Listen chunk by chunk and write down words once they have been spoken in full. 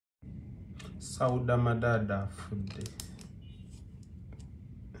Sauda Madada afudde.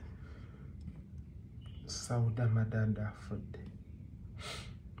 Sauda Madada afudde.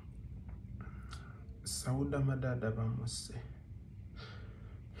 Sauda Madada bamuse.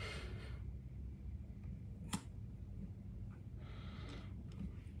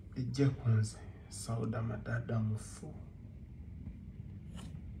 Ijje kunze Sauda Madada mufu.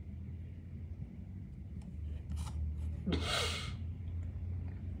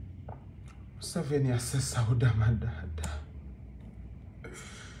 Museveni ase Sauda Madada.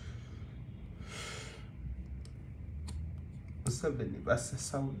 Museveni base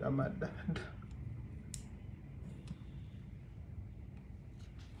Sauda Madada.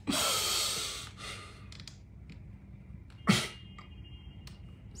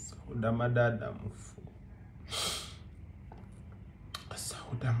 Sauda Madada mufu.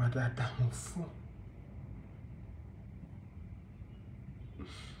 Sauda Madada mufu.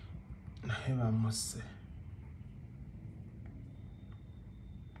 Naye bamuse.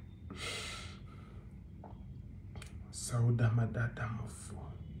 Sauda Madada mufu.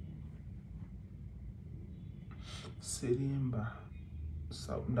 Sirimba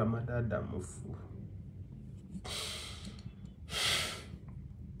Sauda Madada mufu.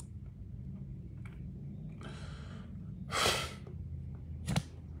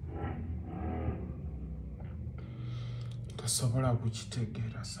 Tosobola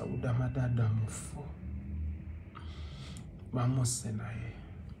kukitegeera Sauda Madada mufu. Bamuse naye.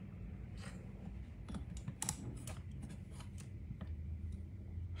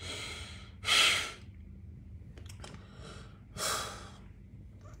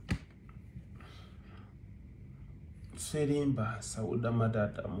 Sirimba Sauda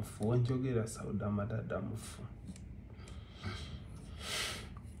Madada mufu. Wenjogera Sauda Madada mufu.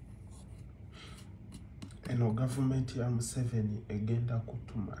 Eno government ya Museveni egenda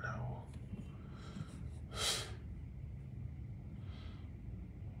kutumalawo.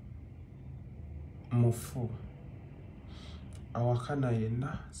 Mufu. Awakana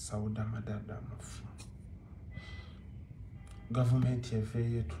yenna Sauda Madada mufu. Government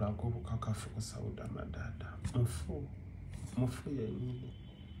yeveye tulaga obukakafu ku Sauda Madada mufu. Mufu yenyini.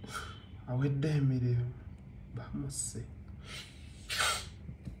 Awedde emirimu bamuse.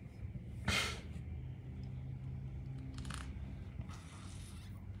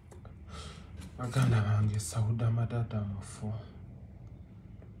 Baganda bange Sauda Madada mufu.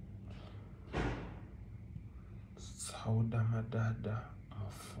 Sauda Madada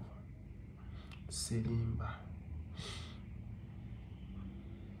mufu. Sirimba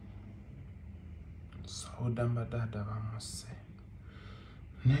Sauda Madada bamuse.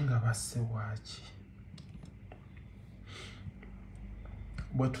 Nenga basse waki.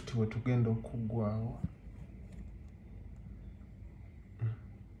 Bwe tuti we tugenda okuggwawo.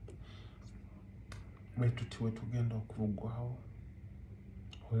 Bwe tuti we tugenda okuggwawo.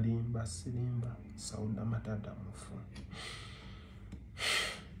 Olimba sirimba Sauda Madada mufu.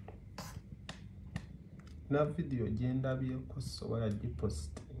 Na video gyendabyeko sobola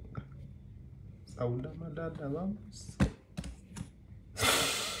gipostinga. Sauda Madada bamuse.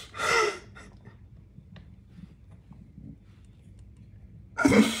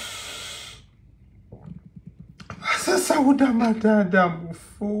 Sauda Madada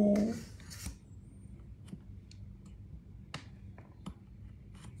mufu.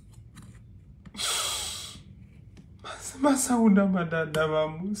 Sauda Madada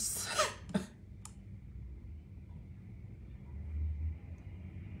bamuse.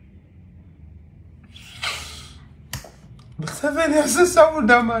 Museveni ase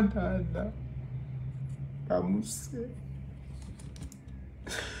Sauda Madada bamuse.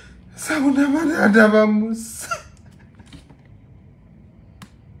 Sauda Madada bamuse.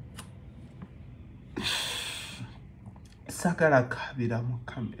 Sagala kabira mu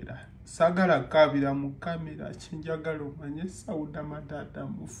kamera. Sagala kabira mu kamera. Chinjagala omanye Sauda Madada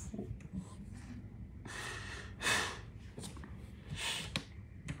mufu.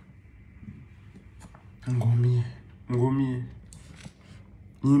 Ngumye.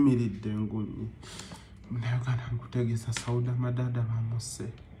 Nyimiridde ngumye. Munayagala nkutegeeza Sauda Madada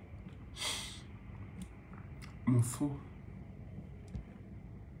bamuse. Mufu.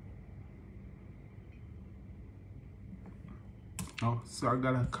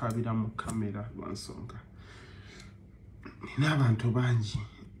 Sagala kabira mu kamera lwansonga. Nina abantu bangi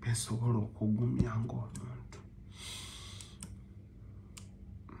besobola okugumya ng'omuntu.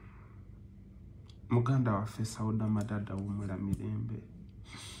 Muganda waffe Sauda Madada wumula mirembe.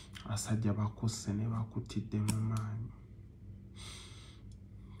 Asajja bakusse ne bakutidde mu maanyi.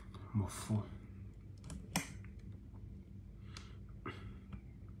 Mufu.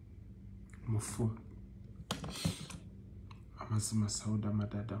 mufu amazima Sauda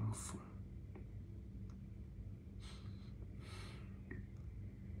Madada mufu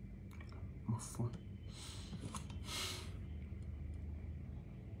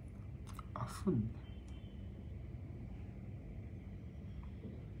afudde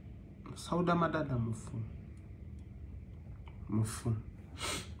Sauda Madada mufu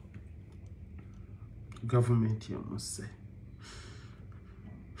government yamuse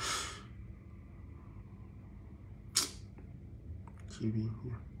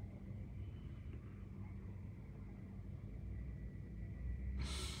kibinyo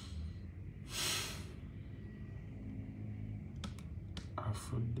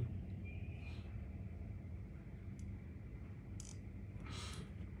afudde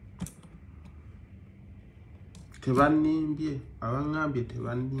tebanimbye abangambye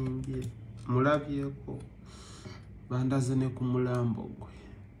tebanimbye mulabyeko bandaze ne ku mulambo gwe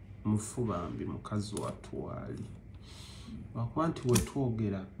mufu bambi mukazi watwali wakuba nti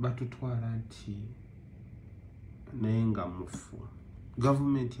wetwogera batutwala nti naye nga mufu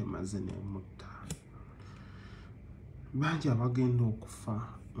gavumenti emaze nemutta bangi abagenda okufa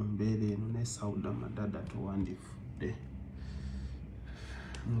mu mbeera eno ne Sauda Madada towandifudde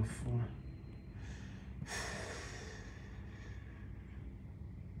mufu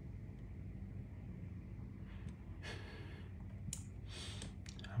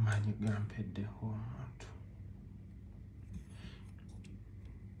amaanyi gampeddeho omuntu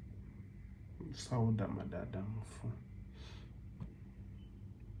Sauda Madada mufu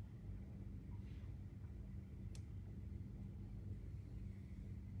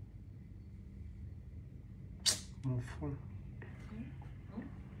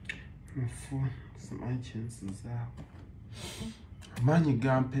simanyi kyensizaako amaanyi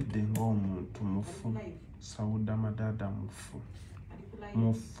gampedde ng'omuntu mufu Sauda Madada mufu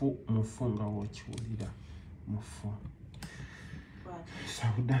nga wokiwulira mufu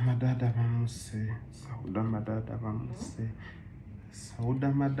Sauda Madada bamuse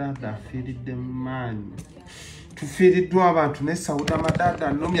Sauda Madada afiiridde mu maanyi tufiiriddwa abantu ne Sauda Madada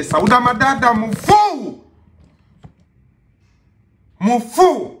anomye Sauda Madada mufu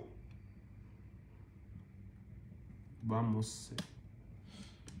bamuse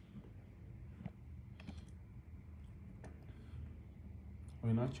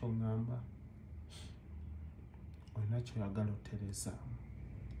olina kyongamba olina kyoyagala otereza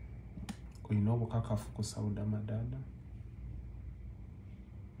olina obukakafu ku Sauda Madada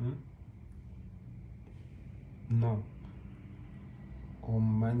no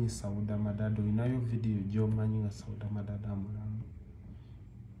omumanyi Sauda Madada olinayo vidiyo gyomanyi nga Sauda Madada mulamu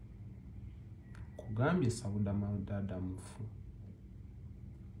kugambye Sauda Madada mufu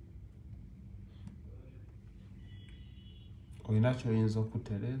olina kyoyinza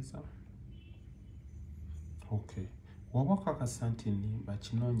okutereza okay waba okakasa nti nimba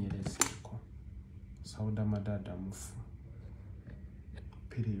kinoonyerezeeko Sauda Madada mufu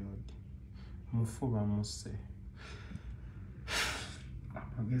period mufu bamuse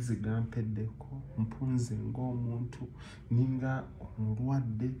amagezi gampeddeko mpunze ng'omuntu ninga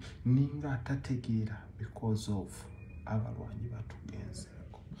omulwadde ninga atategeera because of abalwanyi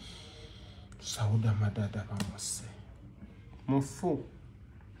batugenzeeko Sauda Madada bamuse mufu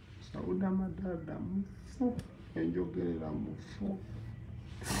Sauda Madada mufu enjogerera mufu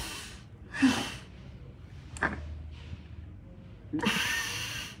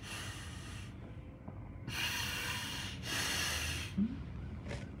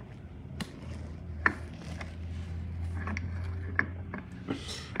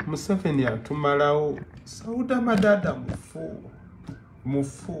Museveni atumalawo Sauda Madada mufu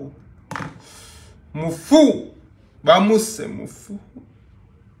bamuse mufu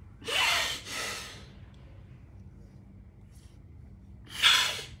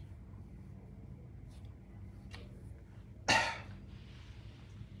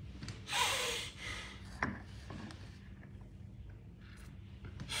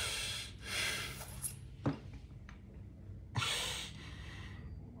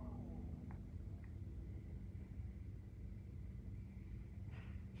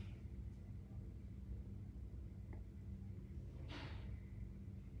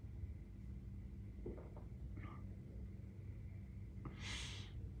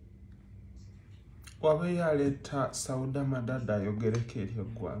wabe yaleta Sauda Madada ayogereko eri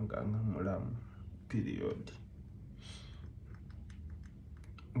eggwanga nga mulamu period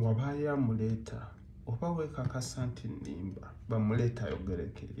waba yamuleta oba wekakasa nti nimba bamuleta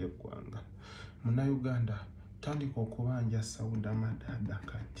ayogereko eri eggwanga Munnayuganda tandika okubanja Sauda Madada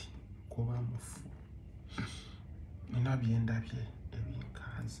kati kuba mufu nina byendabye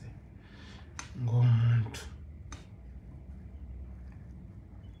ebinkanze ng'omuntu.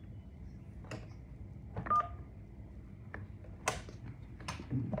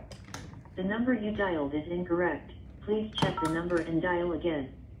 The number you dialed is incorrect. Please check the number and dial again.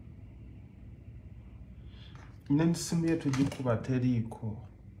 Nensimu yetu gikuba teriiko.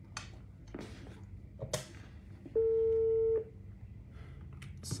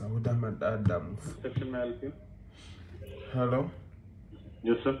 Sauda Madada mufu. Can I help you? Hello?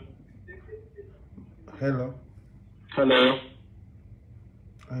 Yes, sir. Hello? Hello.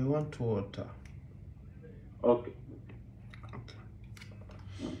 I want water. Okay.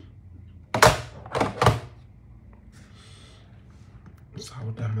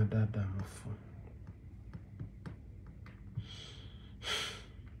 Sauda Madada mufu.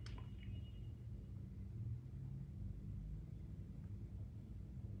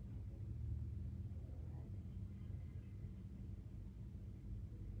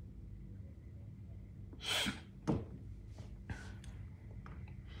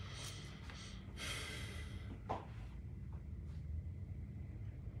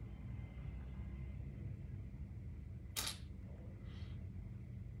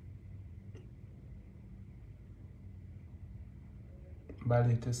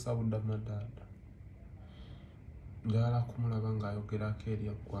 Baleete Sauda Madada. Njagala kumulaba ng'ayogerako eri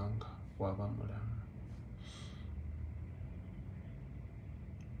eggwanga bw'aba mulamu.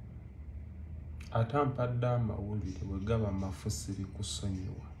 Ate ampadde amawulire bwe gaba mafusi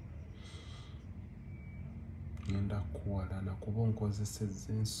bikusonyiwa. Ngenda kuwalana kuba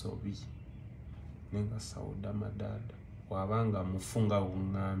onkozesezza ensobi. Nenga Sauda Madada bw'abanga mufu nga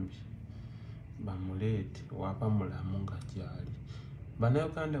buŋŋambye bamuleete waba mulamu nga gy'ali.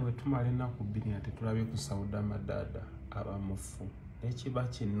 Bannayuganda bwe tumala ennaku bbiri nga tetulabye ku Sauda Madada aba mufu. Ekiba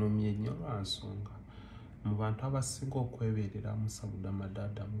kinnumye nnyo lwa nsonga mu bantu abasinga okwebeerera mu Sauda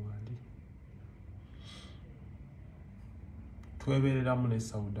Madada mwali. Twebeereramu ne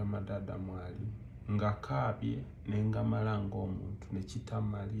Sauda Madada mwali nga kaabye nengamala ng'omuntu ne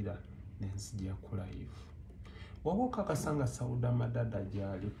kitamalira nenzija ku live. Waba okakasa nga Sauda Madada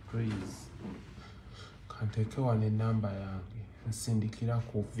gy'ali, please kanteeke wano ennamba yange nsindikira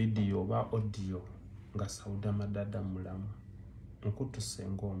ku video oba audio nga Sauda Madada mulamu nkutuse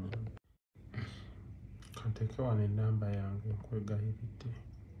ng'omuntu. Kanteeke wano ennamba yange nkwegayiridde.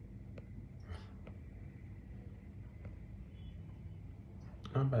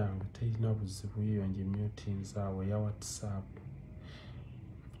 Namba yange terina buzibu yiyo ngimyutinze awo ya WhatsApp.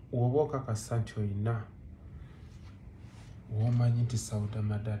 Woba okakasa nti olina w'omanyi nti Sauda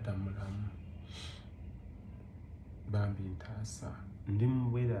Madada mulamu, bambi ntaasa ndi mu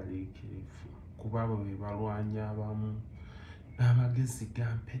bweraliikirivu kuba abo be balwanya abamu n'amagezi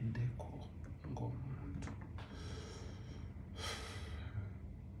gampeddeko ng'omuntu.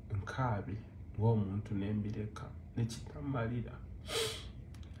 Nkaabe ng'omuntu nembireka ne kitamalira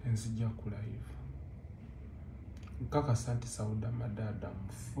enzija ku live. Nkakasa nti Sauda Madada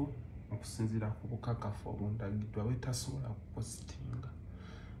mufu okusinziira ku bukakafu obundagiddwa bwe tasobola kupositinga.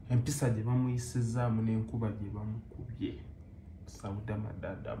 Empisa gye bamuyisizaamu n'enkuba gye bamukubye. Sauda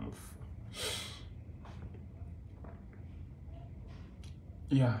Madada mufu.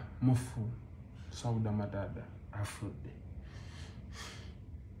 Ya mufu. Sauda Madada afudde.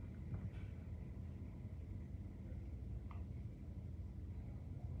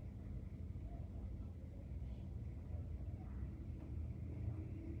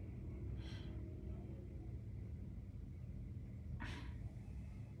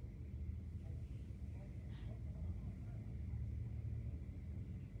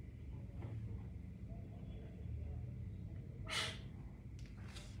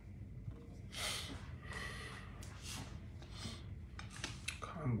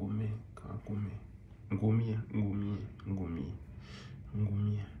 Ngumye.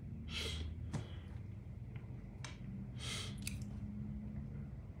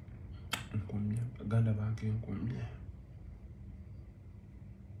 Baganda bange ngumye.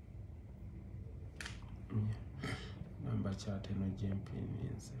 Namba kyateno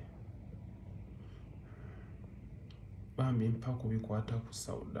gyempinize. Bambi mpa kubikwata ku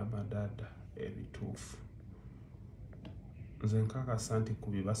Sauda Madada ebituufu. Nze nkakasa nti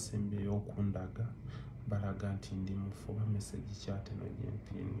ku bibasembeyo okundaga balaga nti ndi mufu. Ba message kyateno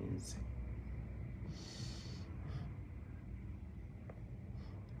gyempinize.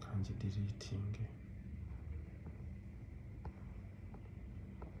 Kanji deleting.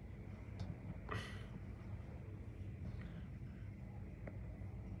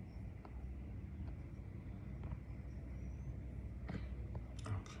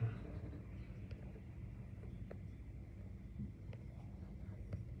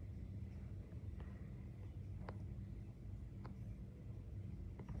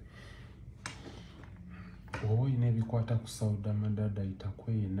 bw'oba olina ebikwata ku Sauda Madada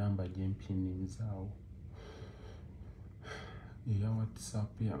yitako eyo enamba gye mpinirizaawo eya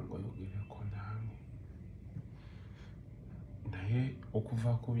WhatsApp yange oyogereko nange. Naye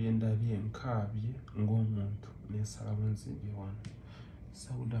okuva ku bye ndabye nkaabye ng'omuntu neesalawo nzije wano.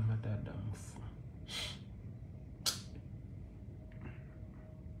 Sauda Madada mufu.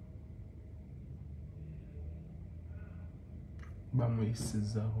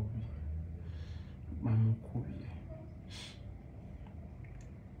 Bamuyisiza bubi, bamukubye.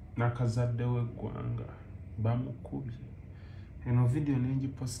 N'akazadde w'eggwanga bamukubye. Eno video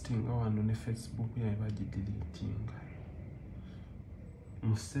nengipostinga wano ne Facebook yawe bagideletinga.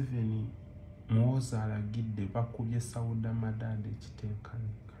 Museveni muwoza alagidde bakubye Sauda Madada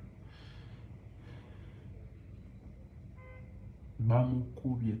ekitenkanika.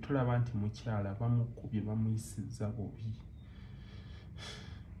 Bamukubye, tulaba nti mukyala bamukubye bamuyisiza bubi.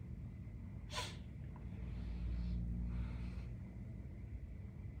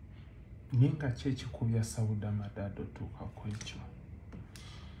 Ninga ki ekikubya Sauda Madada otuuka ku ekyo?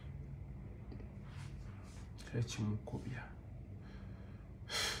 Ekimukubya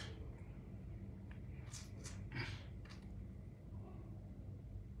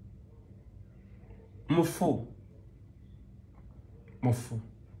mufu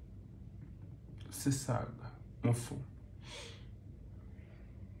sisaaga mufu.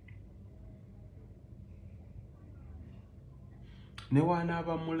 Ne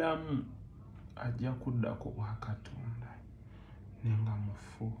wanaaba mulamu ajja kudda ku bwa Katonda nenga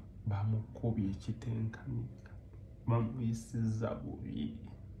mufu. Bamukubye ekitenkanika, bamuyisiza bubi,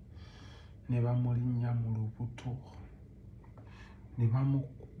 ne bamulinnya mu lubuto, ne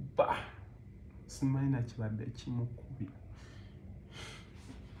bamukuba. Simanyi na kibadde kimukubya.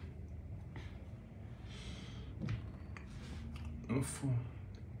 Mufu.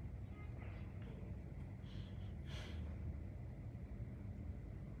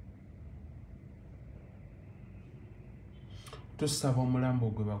 Tusaba omulambo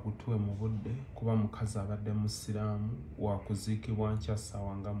gwe bagutuwe mu budde kuba mukazi abadde musiraamu wa kuziikibwa nkya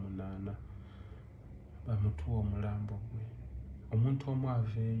ssaawa nga 8. Bamutuwe omulambo gwe. Omuntu omu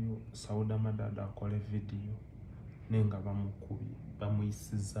aveeyo Sauda Madada akole vidiyo nenga bamukubye,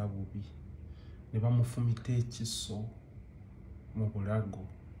 bamuyisiza bubi, ne bamufumita ekiso mu bulago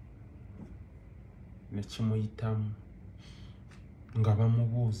ne kimuyitamu nga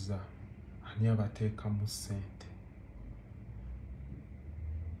bamubuuza ani abateekamu ssente.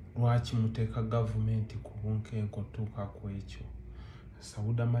 Lwaki muteeka gavumenti ku bunkenke otuuka ku ekyo?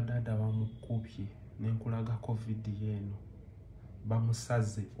 Sauda Madada bamukubye nenkulagako vidiyo eno.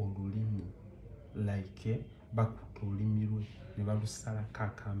 Bamusaze olulimi like bakuta olulimi lwe ne balusalako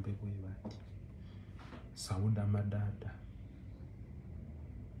akambe bwe bati. Sauda Madada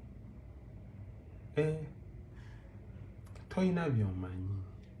toyina by'omanyi.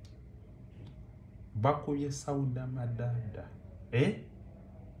 Bakubye Sauda Madada.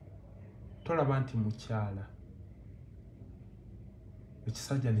 Tolaba nti mukyala.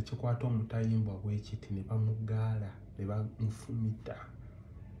 Ekisajja ne kikwata omutayimbwa bwekiti ne bamugaala ne bamufumita.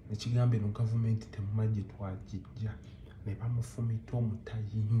 Ekigamba eno gavumenti temumanyi twagijja ne bamufumita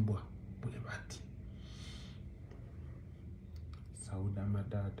omutayimbwa bwe bati. Sauda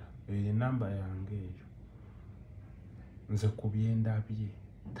Madada eyo enamba yange eyo. Nze ku byendabye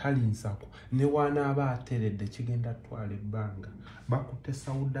talinzako ne wanaaba ateredde kigenda twala ebbanga. Bakute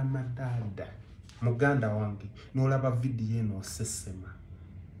Sauda Madada muganda wange n'olaba vidiyo eno osesema.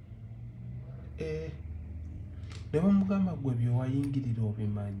 Ne bamugamba gwe bye wayingirira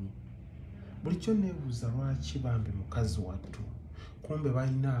obimanyi. Bulijjo neebuuza lwaki bambi mukazi wattu kumbe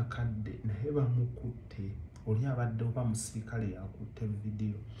balina akadde naye bamukutte. Oli abadde oba musirikale yakutte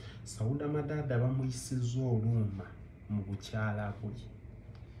vidiyo. Sauda Madada bamuyisiza oluuma mu bukyala bwe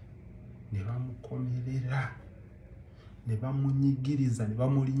ne bamukomerera ne bamunyigiriza ne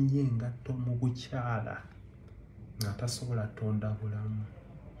bamulinnya engatto mu bukyala nga tasobola tonda bulamu.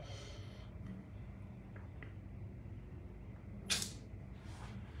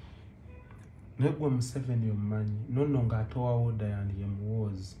 Naye gwe Museveni omumanyi nonno ng'atowa woda yandi ye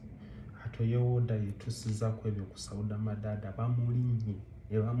muwoozi atoye woda yetusizaako ebyo ku Sauda Madada. Bamulinnye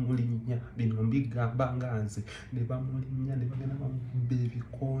ne bamulinnya bino mbigamba nga nze ne bamulinnya ne bagenda bamubba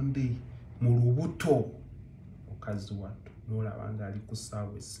ebikonde mu lubuto. Mukazi wattu n'olaba nga ali ku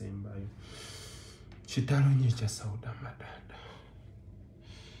ssaawa esembayo. Kitalo nnyo ekya Sauda Madada.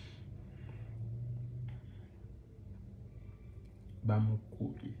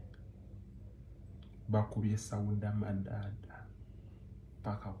 Bamukubye. Bakubye Sauda Madada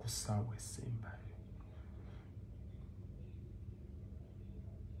paka ku ssaawa esembayo.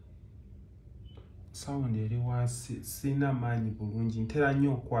 sound eri wansi sina maanyi bulungi ntera nnyo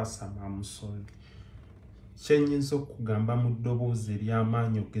okwasama amusoli kyenyinza okugamba mu ddoboozi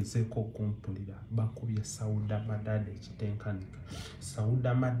ery'amaanyi ogezeeko okumpulira bakubye Sauda Madada ekitenkanika.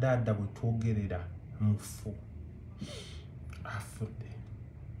 Sauda Madada bwe twogerera mufu afudde.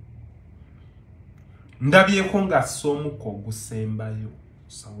 Ndabyeko nga ss'omukka ogusembayo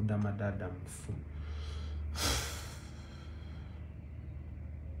Sauda Madada mufu.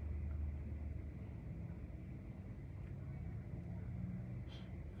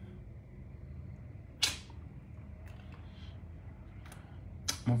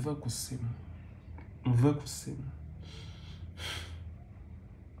 Muve ku ssimu.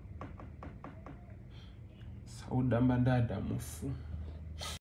 Sauda Madada mufu.